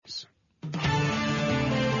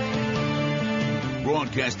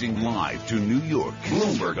Broadcasting live to New York,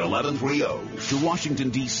 Bloomberg 1130. To Washington,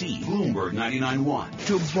 D.C., Bloomberg 99.1.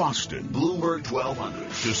 To Boston, Bloomberg 1200.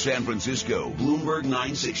 To San Francisco, Bloomberg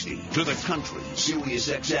 960. To the country, Sirius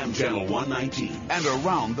XM Channel 119. And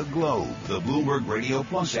around the globe, the Bloomberg Radio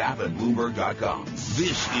Plus app and Bloomberg.com. This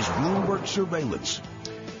is Bloomberg Surveillance.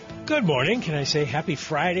 Good morning. Can I say happy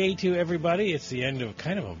Friday to everybody? It's the end of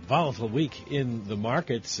kind of a volatile week in the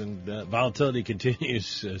markets, and volatility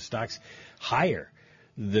continues. Stocks higher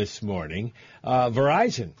this morning.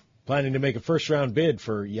 Verizon planning to make a first-round bid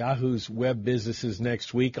for Yahoo's web businesses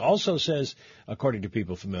next week. Also says, according to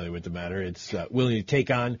people familiar with the matter, it's willing to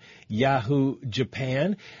take on Yahoo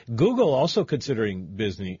Japan. Google also considering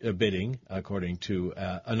bidding, according to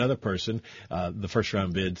another person. The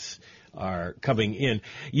first-round bids are coming in.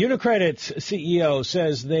 Unicredit's CEO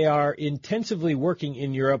says they are intensively working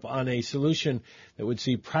in Europe on a solution that would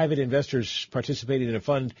see private investors participating in a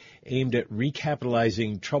fund aimed at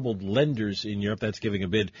recapitalizing troubled lenders in Europe. That's giving a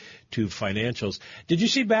bid to financials. Did you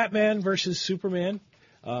see Batman versus Superman?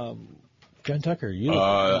 John Tucker, you?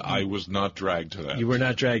 I was not dragged to that. You were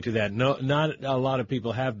not dragged to that. No, not a lot of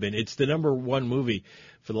people have been. It's the number one movie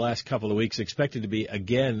for the last couple of weeks, expected to be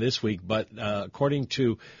again this week, but according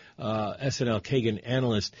to SNL Kagan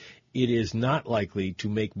analyst, it is not likely to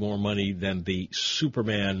make more money than the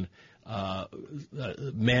Superman,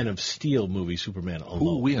 Man of Steel movie, Superman alone.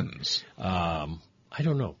 Who wins? I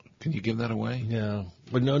don't know. Can you give that away? No,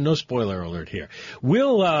 but no spoiler alert here.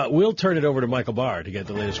 We'll turn it over to Michael Barr to get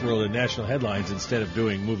the latest world and national headlines instead of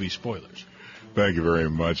doing movie spoilers. Thank you very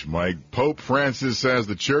much, Mike. Pope Francis says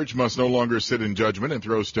the church must no longer sit in judgment and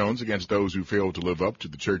throw stones against those who fail to live up to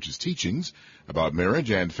the church's teachings about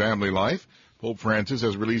marriage and family life. Pope Francis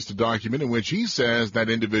has released a document in which he says that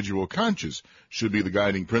individual conscience should be the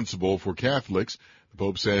guiding principle for Catholics. The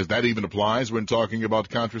Pope says that even applies when talking about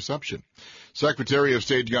contraception. Secretary of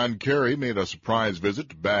State John Kerry made a surprise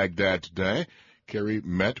visit to Baghdad today. Kerry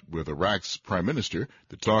met with Iraq's prime minister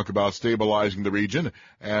to talk about stabilizing the region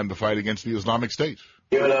and the fight against the Islamic State.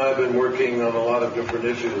 You and I have been working on a lot of different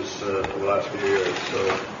issues for the last few years,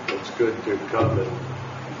 so it's good to come and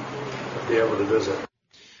be able to visit.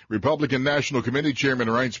 Republican National Committee Chairman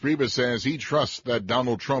Reince Priebus says he trusts that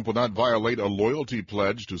Donald Trump will not violate a loyalty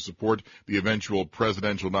pledge to support the eventual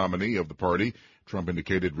presidential nominee of the party. Trump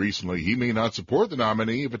indicated recently he may not support the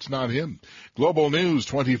nominee if it's not him. Global news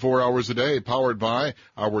 24 hours a day, powered by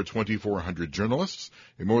our 2,400 journalists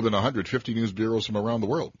in more than 150 news bureaus from around the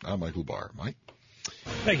world. I'm Michael Barr. Mike?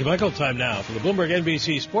 Thank you, Michael. Time now for the Bloomberg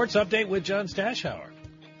NBC Sports Update with John Stashauer.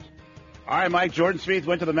 All right, Mike, Jordan Spieth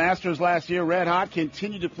went to the Masters last year, red hot,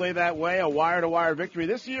 continued to play that way, a wire-to-wire victory.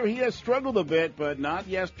 This year he has struggled a bit, but not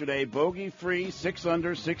yesterday. Bogey-free, 6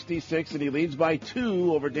 under, 66, and he leads by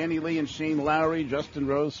 2 over Danny Lee and Shane Lowry, Justin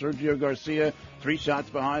Rose, Sergio Garcia, 3 shots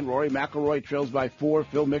behind. Rory McIlroy trails by 4,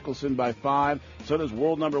 Phil Mickelson by 5. So does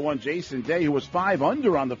world number 1 Jason Day, who was 5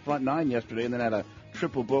 under on the front 9 yesterday, and then had a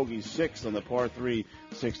triple bogey 6 on the par 3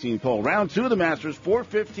 16th hole. Round 2 of the Masters,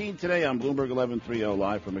 4:15 today on Bloomberg 1130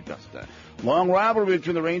 live from Augusta. Long rivalry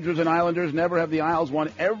between the Rangers and Islanders. Never have the Isles won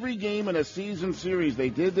every game in a season series. They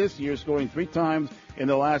did this year, scoring 3 times in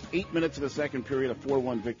the last 8 minutes of the second period, a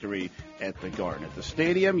 4-1 victory at the Garden. At the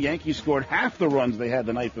stadium, Yankees scored half the runs they had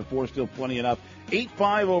the night before, still plenty enough.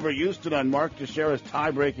 8-5 over Houston on Mark Teixeira's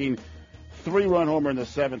tie-breaking 3-run homer in the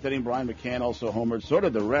 7th inning. Brian McCann also homered. So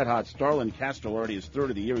did the red-hot Starlin Castro, already his 3rd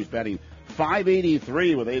of the year. He's batting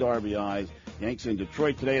 .583 with 8 RBIs. Yanks in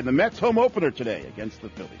Detroit today, and the Mets home opener today against the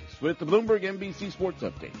Phillies. With the Bloomberg NBC Sports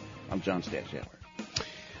Update, I'm John Stashauer.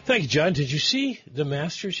 Thank you, John. Did you see the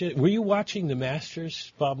Masters yet? Were you watching the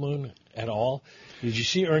Masters, Bob Moon, at all? Did you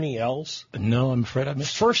see Ernie Els? No, I'm afraid I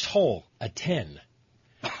missed. First hole, a 10.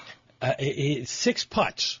 6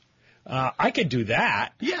 putts. I could do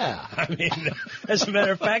that. Yeah. I mean, as a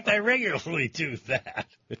matter of fact, I regularly do that.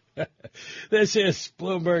 This is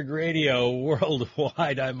Bloomberg Radio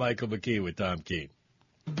Worldwide. I'm Michael McKee with Tom Keene.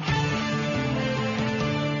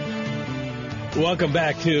 Welcome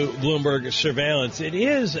back to Bloomberg Surveillance. It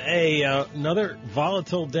is another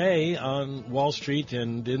volatile day on Wall Street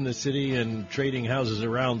and in the city and trading houses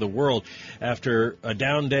around the world. After a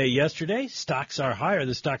down day yesterday, stocks are higher.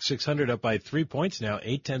 The Stock 600 up by 3 points now,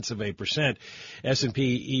 0.8%.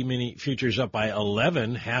 S&P E-mini futures up by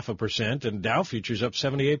 0.5%, and Dow futures up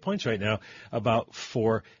 78 points right now, about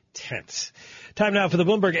 4 tenths. Time now for the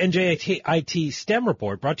Bloomberg NJIT STEM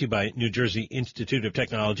report, brought to you by New Jersey Institute of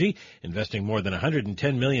Technology, investing more than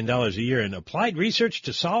 $110 million a year in applied research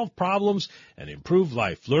to solve problems and improve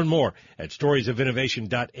life. Learn more at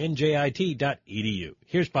storiesofinnovation.njit.edu.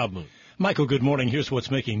 Here's Bob Moon. Michael, good morning. Here's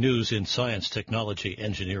what's making news in science, technology,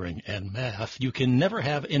 engineering, and math. You can never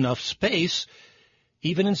have enough space,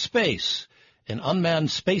 even in space. An unmanned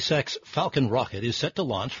SpaceX Falcon rocket is set to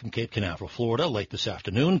launch from Cape Canaveral, Florida, late this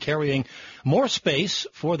afternoon, carrying more space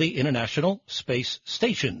for the International Space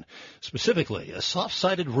Station. Specifically, a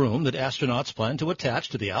soft-sided room that astronauts plan to attach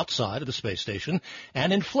to the outside of the space station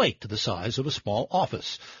and inflate to the size of a small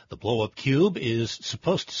office. The blow-up cube is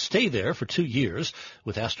supposed to stay there for 2 years,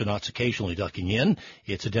 with astronauts occasionally ducking in.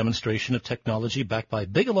 It's a demonstration of technology backed by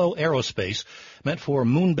Bigelow Aerospace, meant for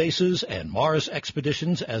moon bases and Mars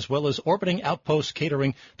expeditions, as well as orbiting outposts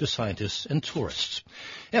catering to scientists and tourists.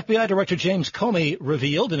 FBI Director James Comey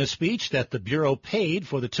revealed in a speech that the Bureau paid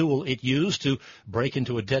for the tool it used to break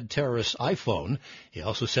into a dead terrorist's iPhone. He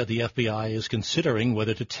also said the FBI is considering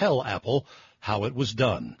whether to tell Apple how it was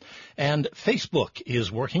done. And Facebook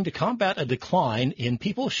is working to combat a decline in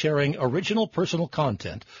people sharing original personal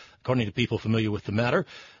content. According to people familiar with the matter,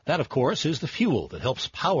 that, of course, is the fuel that helps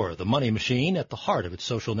power the money machine at the heart of its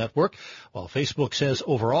social network. While Facebook says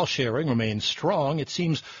overall sharing remains strong, it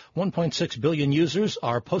seems 1.6 billion users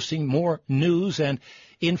are posting more news and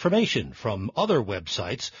information from other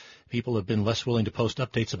websites. People have been less willing to post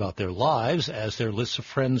updates about their lives as their lists of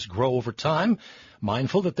friends grow over time,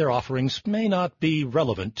 mindful that their offerings may not be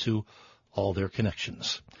relevant to all their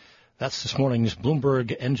connections. That's this morning's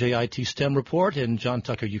Bloomberg NJIT STEM report. And, John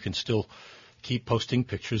Tucker, you can still keep posting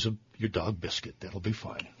pictures of your dog Biscuit. That'll be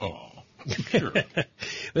fine. Oh, sure.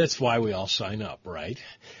 That's why we all sign up, right?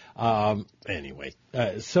 Anyway,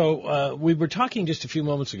 so we were talking just a few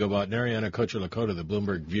moments ago about Narayana Kocherlakota, the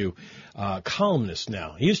Bloomberg View columnist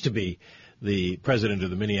now. He used to be the president of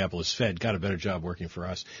the Minneapolis Fed, got a better job working for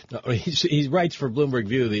us. No, he writes for Bloomberg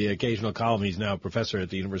View, the occasional column. He's now a professor at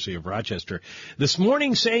the University of Rochester. This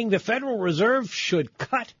morning saying the Federal Reserve should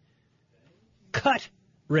cut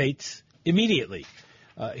rates immediately.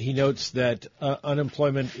 He notes that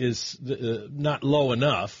unemployment is not low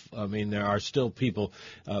enough. I mean, there are still people,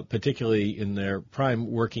 particularly in their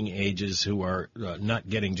prime working ages, who are not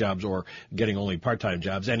getting jobs or getting only part-time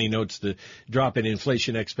jobs. And he notes the drop in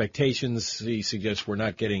inflation expectations. He suggests we're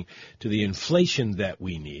not getting to the inflation that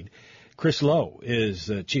we need. Chris Lowe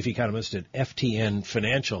is chief economist at FTN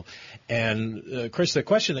Financial. And, Chris, the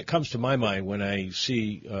question that comes to my mind when I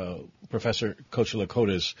see Professor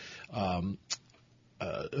Kocherlakota's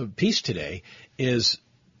piece today is,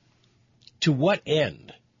 to what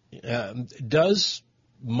end does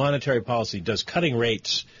monetary policy, does cutting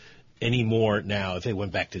rates anymore now, if they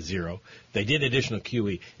went back to zero, they did additional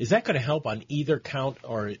QE, is that going to help on either count,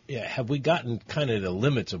 or have we gotten kind of the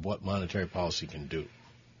limits of what monetary policy can do?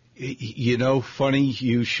 You know, funny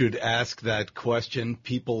you should ask that question.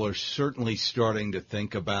 People are certainly starting to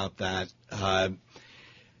think about that.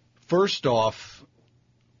 First off,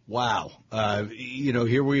 wow.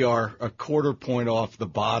 Here we are, a quarter point off the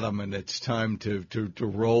bottom, and it's time to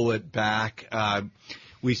roll it back.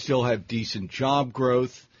 We still have decent job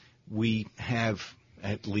growth. We have,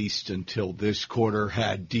 at least until this quarter,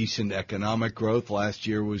 had decent economic growth. Last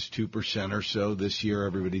year was 2% or so. This year,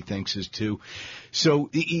 everybody thinks is 2%. So,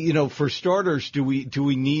 for starters, do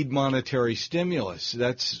we need monetary stimulus?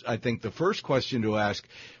 That's, I think, the first question to ask.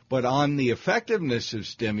 But on the effectiveness of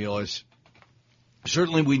stimulus,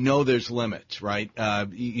 certainly we know there's limits, right?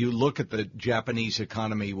 You look at the Japanese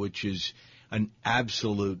economy, which is an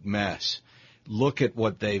absolute mess. Look at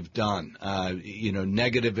what they've done.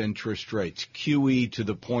 Negative interest rates, QE to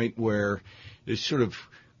the point where it's sort of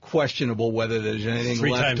questionable whether there's anything left to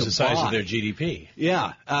buy. 3 times the size of their GDP.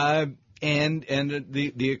 Yeah. And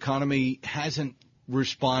the economy hasn't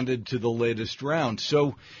responded to the latest round.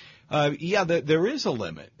 So, there is a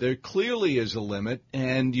limit. There clearly is a limit,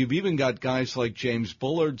 and you've even got guys like James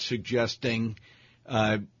Bullard suggesting,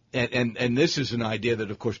 and this is an idea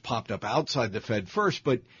that, of course, popped up outside the Fed first,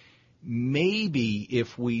 but maybe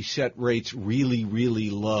if we set rates really, really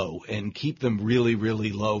low and keep them really,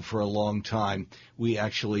 really low for a long time, we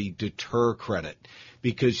actually deter credit.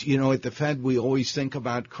 Because, at the Fed, we always think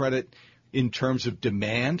about credit in terms of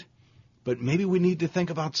demand. But maybe we need to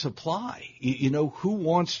think about supply. Who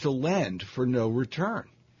wants to lend for no return?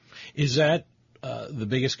 Is that the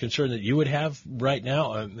biggest concern that you would have right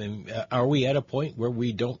now? I mean, are we at a point where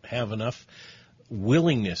we don't have enough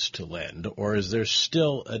willingness to lend, or is there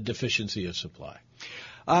still a deficiency of supply?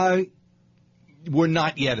 We're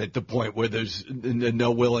not yet at the point where there's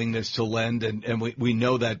no willingness to lend, and we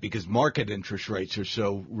know that because market interest rates are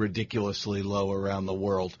so ridiculously low around the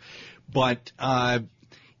world. But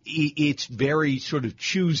it's very sort of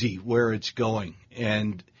choosy where it's going.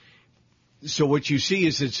 And So what you see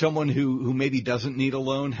is that someone who maybe doesn't need a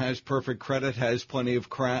loan, has perfect credit, has plenty of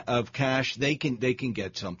cash, they can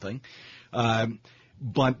get something.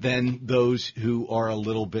 But then those who are a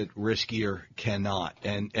little bit riskier cannot.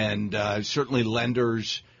 And certainly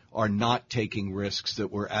lenders are not taking risks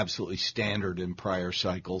that were absolutely standard in prior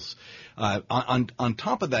cycles. On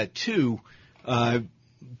top of that, too,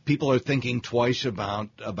 people are thinking twice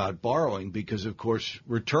about borrowing because, of course,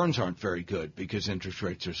 returns aren't very good because interest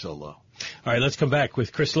rates are so low. All right, let's come back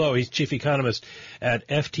with Chris Lowe. He's chief economist at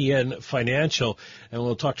FTN Financial, and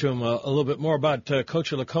we'll talk to him a little bit more about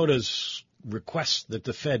Coach Lakota's request that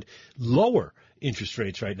the Fed lower interest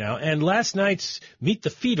rates right now, and last night's Meet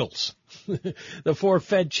the Feedals, the 4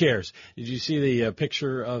 Fed chairs. Did you see the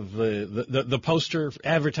picture of the poster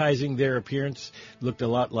advertising their appearance? Looked a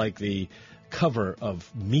lot like the cover of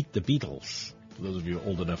Meet the Beatles, for those of you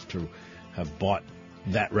old enough to have bought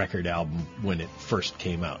that record album when it first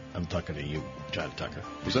came out. I'm talking to you, John Tucker.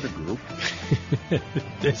 Was that a group?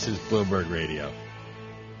 This is Bloomberg Radio.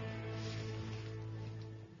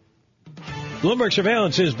 Bloomberg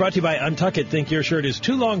Surveillance is brought to you by Untuckit. Think your shirt is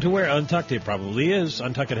too long to wear untucked? It probably is.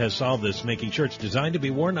 Untuckit has solved this, making shirts designed to be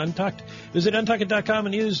worn untucked. Visit Untuckit.com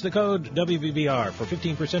and use the code WBBR for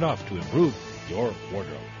 15% off to improve your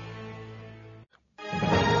wardrobe.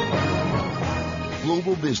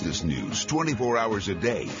 Global business news 24 hours a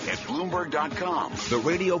day at Bloomberg.com, the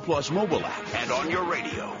Radio Plus mobile app, and on your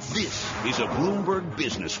radio. This is a Bloomberg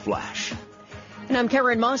Business Flash. And I'm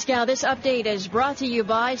Karen Moscow. This update is brought to you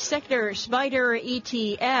by Sector Spider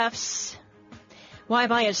ETFs. Why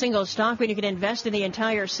buy a single stock when you can invest in the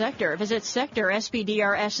entire sector? Visit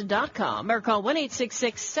sectorspdrs.com or call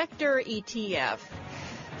 1-866-SECTOR-ETF.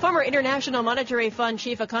 Former International Monetary Fund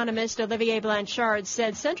chief economist Olivier Blanchard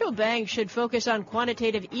said central banks should focus on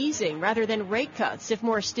quantitative easing rather than rate cuts if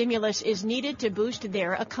more stimulus is needed to boost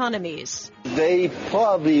their economies. They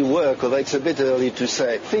probably work, although it's a bit early to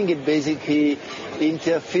say. I think it basically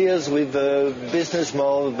interferes with the business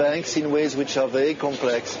model of banks in ways which are very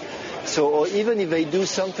complex. So, or even if they do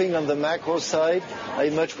something on the macro side, I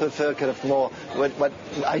much prefer kind of more what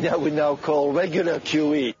I would now call regular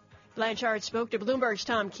QE. Blanchard spoke to Bloomberg's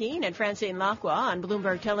Tom Keene and Francine Lacroix on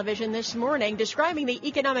Bloomberg Television this morning, describing the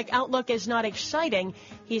economic outlook as not exciting.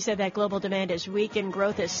 He said that global demand is weak and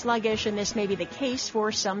growth is sluggish, and this may be the case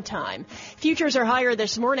for some time. Futures are higher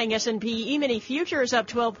this morning. S&P E-mini futures up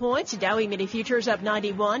 12 points. Dow E-mini futures up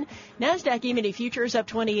 91. NASDAQ E-mini futures up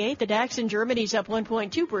 28. The DAX in Germany's up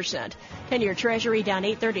 1.2%. 10-year Treasury down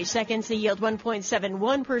 8/32. The yield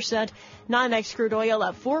 1.71%. NYMEX crude oil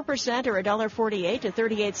up 4% or $1.48 to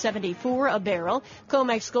 38.74 a barrel.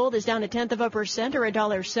 COMEX gold is down 0.1% or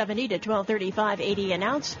 $1.70 to 12.35.80 an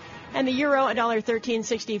ounce. And the euro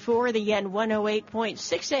 $1.1364, the yen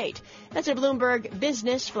 108.68. That's a Bloomberg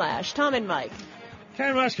Business Flash. Tom and Mike.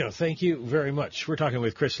 Karen Moscow, thank you very much. We're talking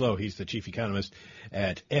with Chris Lowe. He's the chief economist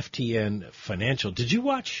at FTN Financial. Did you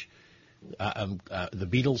watch the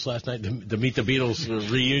Beatles last night? The Meet the Beatles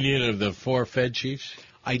reunion of the 4 Fed chiefs?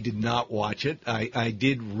 I did not watch it. I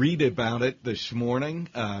did read about it this morning,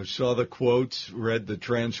 saw the quotes, read the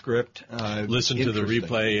transcript. Listened to the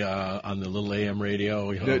replay on the little AM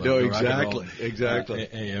radio. No, exactly.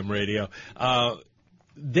 AM radio.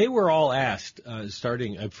 They were all asked,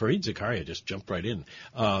 starting, Fareed Zakaria just jumped right in,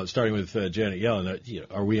 starting with Janet Yellen,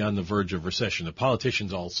 are we on the verge of recession? The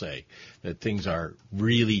politicians all say that things are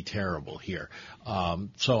really terrible here.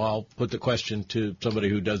 So I'll put the question to somebody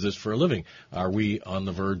who does this for a living. Are we on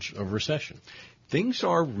the verge of recession? Things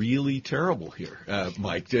are really terrible here,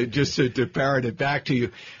 Mike. Just to parrot it back to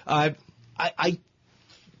you, I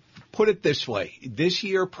put it this way. This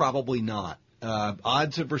year, probably not.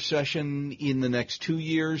 Odds of recession in the next 2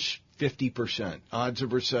 years, 50%. Odds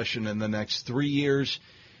of recession in the next 3 years,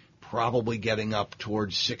 probably getting up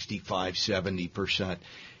towards 65, 70%.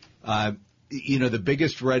 The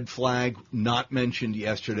biggest red flag not mentioned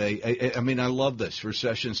yesterday. I mean, I love this.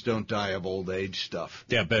 Recessions don't die of old age stuff.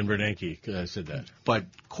 Yeah, Ben Bernanke said that. But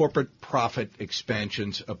corporate profit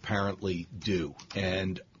expansions apparently do.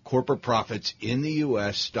 And corporate profits in the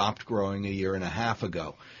U.S. stopped growing a year and a half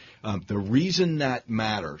ago. The reason that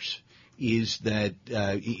matters is that,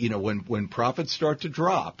 when profits start to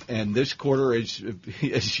drop, and this quarter is,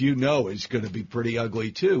 as you know, is going to be pretty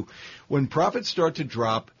ugly too. When profits start to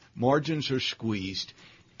drop, margins are squeezed,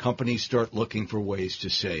 companies start looking for ways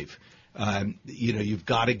to save. You've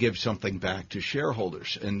got to give something back to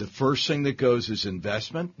shareholders. And the first thing that goes is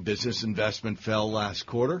investment. Business investment fell last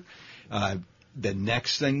quarter. The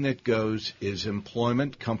next thing that goes is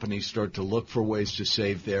employment. Companies start to look for ways to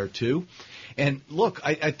save there, too. And look,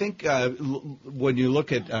 I think when you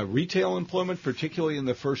look at retail employment, particularly in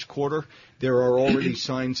the first quarter, there are already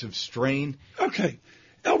signs of strain. Okay.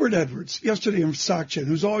 Albert Edwards, yesterday on StockChat,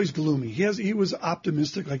 who's always gloomy. He was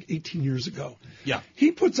optimistic like 18 years ago. Yeah.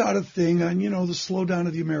 He puts out a thing on, the slowdown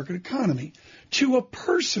of the American economy. To a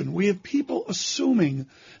person, we have people assuming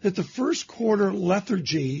that the first quarter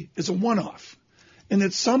lethargy is a one-off and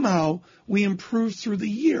that somehow we improve through the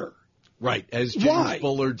year. Right. As James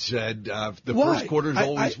Bullard said, the first quarter is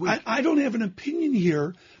always weak. I don't have an opinion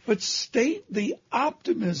here, but state the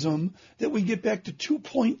optimism that we get back to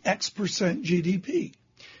 2.x% GDP.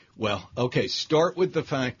 Well, okay, start with the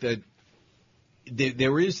fact that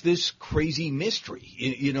there is this crazy mystery.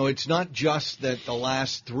 It's not just that the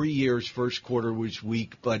last 3 years first quarter was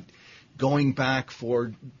weak, but going back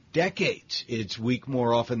for decades, it's weak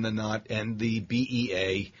more often than not, and the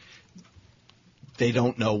BEA, they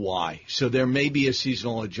don't know why. So there may be a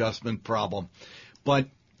seasonal adjustment problem. But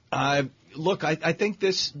look, I think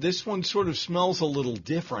this one sort of smells a little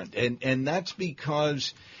different, and that's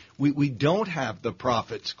because we don't have the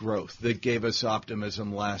profits growth that gave us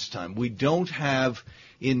optimism last time. We don't have,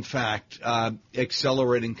 in fact,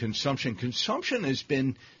 accelerating consumption. Consumption has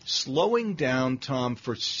been slowing down, Tom,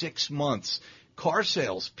 for 6 months. Car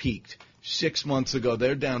sales peaked 6 months ago.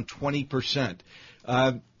 They're down 20%.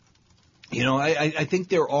 I think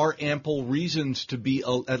there are ample reasons to be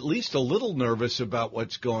at least a little nervous about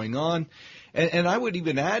what's going on. And I would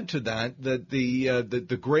even add to that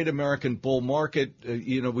the Great American Bull Market,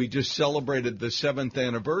 we just celebrated the 7th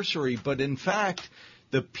anniversary, but in fact,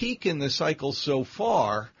 the peak in the cycle so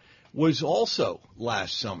far was also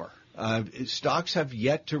last summer. Stocks have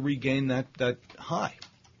yet to regain that high.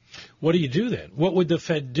 What do you do then? What would the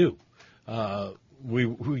Fed do?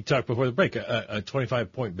 We talked before the break. A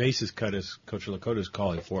 25-point basis cut, as Coach Lakota is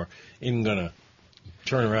calling for, isn't going to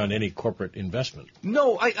turn around any corporate investment.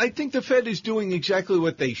 No, I think the Fed is doing exactly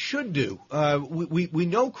what they should do. We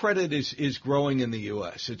know credit is growing in the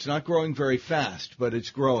U.S. It's not growing very fast, but it's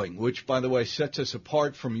growing, which, by the way, sets us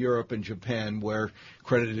apart from Europe and Japan, where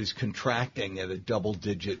credit is contracting at a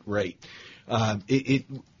double-digit rate.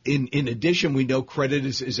 In addition, we know credit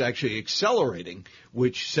is actually accelerating,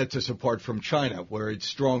 which sets us apart from China, where it's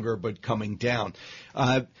stronger but coming down.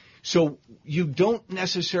 So you don't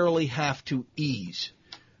necessarily have to ease.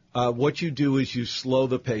 What you do is you slow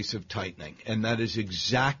the pace of tightening, and that is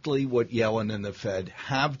exactly what Yellen and the Fed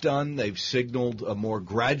have done. They've signaled a more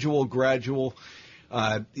gradual.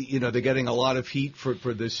 They're getting a lot of heat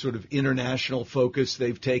for this sort of international focus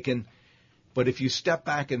they've taken. But if you step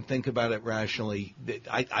back and think about it rationally,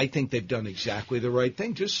 I think they've done exactly the right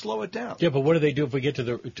thing. Just slow it down. Yeah, but what do they do if we get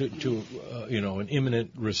to an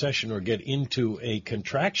imminent recession or get into a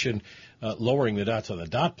contraction? Lowering the dots on the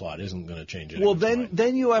dot plot isn't going to change it. Well,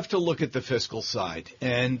 then you have to look at the fiscal side,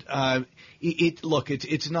 and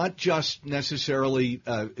it's not just necessarily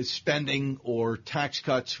spending or tax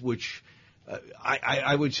cuts, which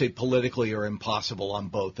I would say politically are impossible on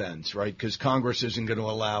both ends, right? Because Congress isn't going to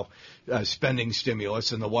allow spending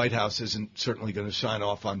stimulus, and the White House isn't certainly going to sign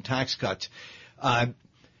off on tax cuts.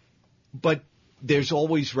 But there's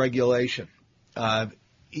always regulation. The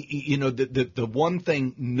one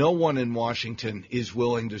thing no one in Washington is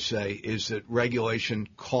willing to say is that regulation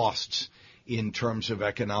costs in terms of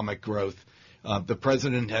economic growth. The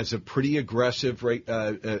president has a pretty aggressive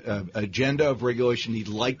agenda of regulation he'd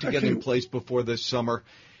like to get in place before this summer.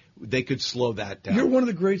 They could slow that down. You're one of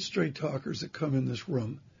the great straight talkers that come in this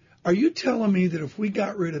room. Are you telling me that if we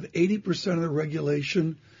got rid of 80% of the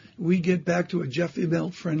regulation, we get back to a Jeff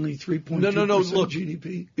Immelt-friendly 3.2% Look,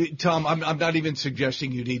 GDP? Tom, I'm not even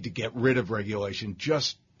suggesting you need to get rid of regulation.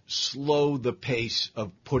 Just slow the pace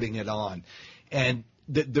of putting it on. And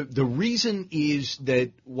the reason is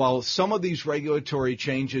that while some of these regulatory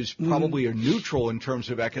changes probably are neutral in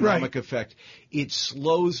terms of economic effect, it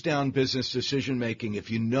slows down business decision-making.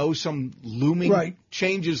 If you know some looming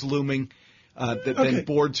change is looming, then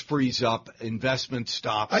boards freeze up, investment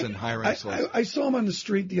stops, and hiring slows. I saw him on the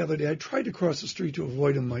street the other day. I tried to cross the street to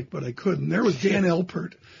avoid him, Mike, but I couldn't. There was Dan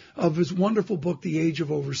Elpert of his wonderful book, The Age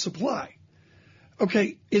of Oversupply.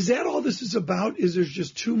 Okay, is that all this is about? Is there's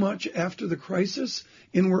just too much after the crisis,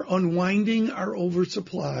 and we're unwinding our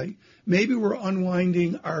oversupply? Maybe we're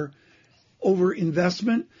unwinding our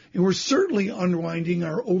overinvestment, and we're certainly unwinding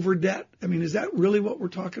our overdebt. I mean, is that really what we're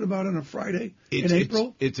talking about on a Friday in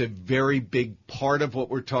April? It's a very big part of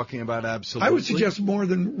what we're talking about, absolutely. I would suggest more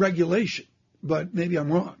than regulation. but maybe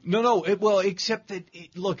I'm wrong. No. Well, except that,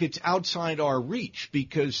 look, it's outside our reach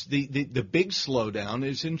because the big slowdown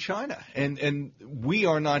is in China. And we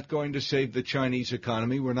are not going to save the Chinese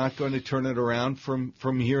economy. We're not going to turn it around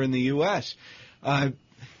from here in the U.S. And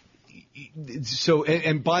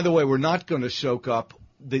by the way, we're not going to soak up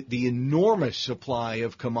the enormous supply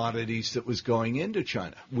of commodities that was going into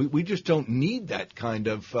China. We just don't need that kind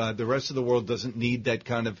of, the rest of the world doesn't need that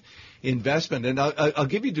kind of investment. And I'll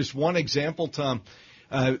give you just one example, Tom.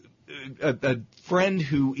 A friend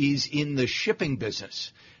who is in the shipping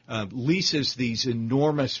business leases these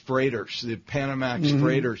enormous freighters, the Panamax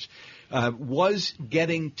freighters, was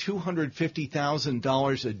getting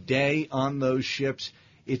 $250,000 a day on those ships.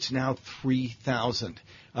 It's now 3,000.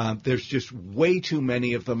 There's just way too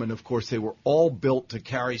many of them, and of course they were all built to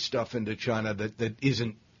carry stuff into China that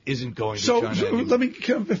isn't going to China. So let me,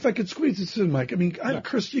 if I could squeeze this in, Mike. I mean,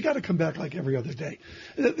 Chris, you got to come back like every other day.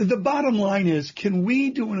 The bottom line is, can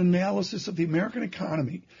we do an analysis of the American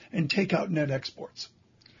economy and take out net exports?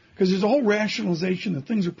 Because there's a whole rationalization that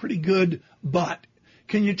things are pretty good, but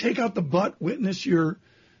can you take out the but? Witness your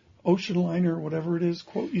ocean liner or whatever it is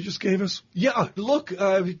quote you just gave us? Yeah, look,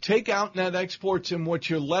 take out net exports and what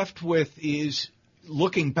you're left with is,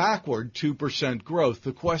 looking backward, 2% growth.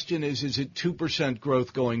 The question is it 2%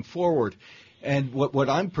 growth going forward? And what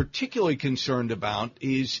I'm particularly concerned about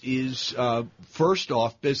is first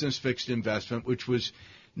off, business fixed investment, which was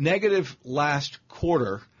negative last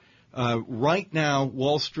quarter. Right now,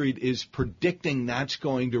 Wall Street is predicting that's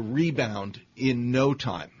going to rebound in no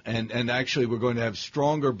time. And actually, we're going to have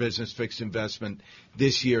stronger business fixed investment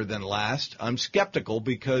this year than last. I'm skeptical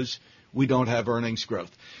because we don't have earnings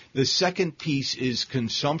growth. The second piece is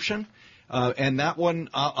consumption. And that one,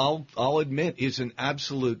 I'll admit, is an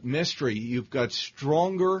absolute mystery. You've got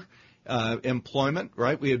stronger employment,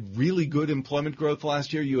 right? We had really good employment growth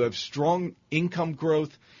last year. You have strong income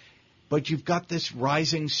growth. But you've got this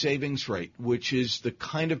rising savings rate, which is the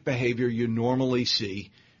kind of behavior you normally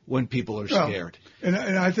see when people are scared. And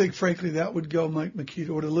I think, frankly, that would go, Mike McKee,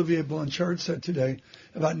 to what Olivier Blanchard said today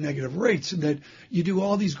about negative rates, and that you do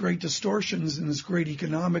all these great distortions and this great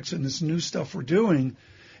economics and this new stuff we're doing,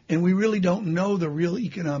 and we really don't know the real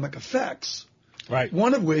economic effects. Right.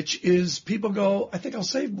 One of which is people go, I think I'll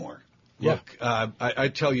save more. Look, I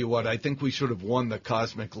tell you what, I think we sort of won the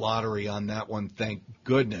cosmic lottery on that one, thank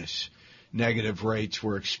goodness. Negative rates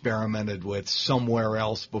were experimented with somewhere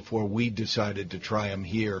else before we decided to try them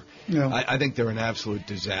here. Yeah. I think they're an absolute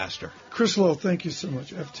disaster. Chris Lowe, thank you so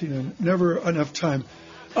much. FTN, never enough time.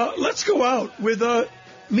 Let's go out with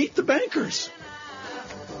Meet the Bankers.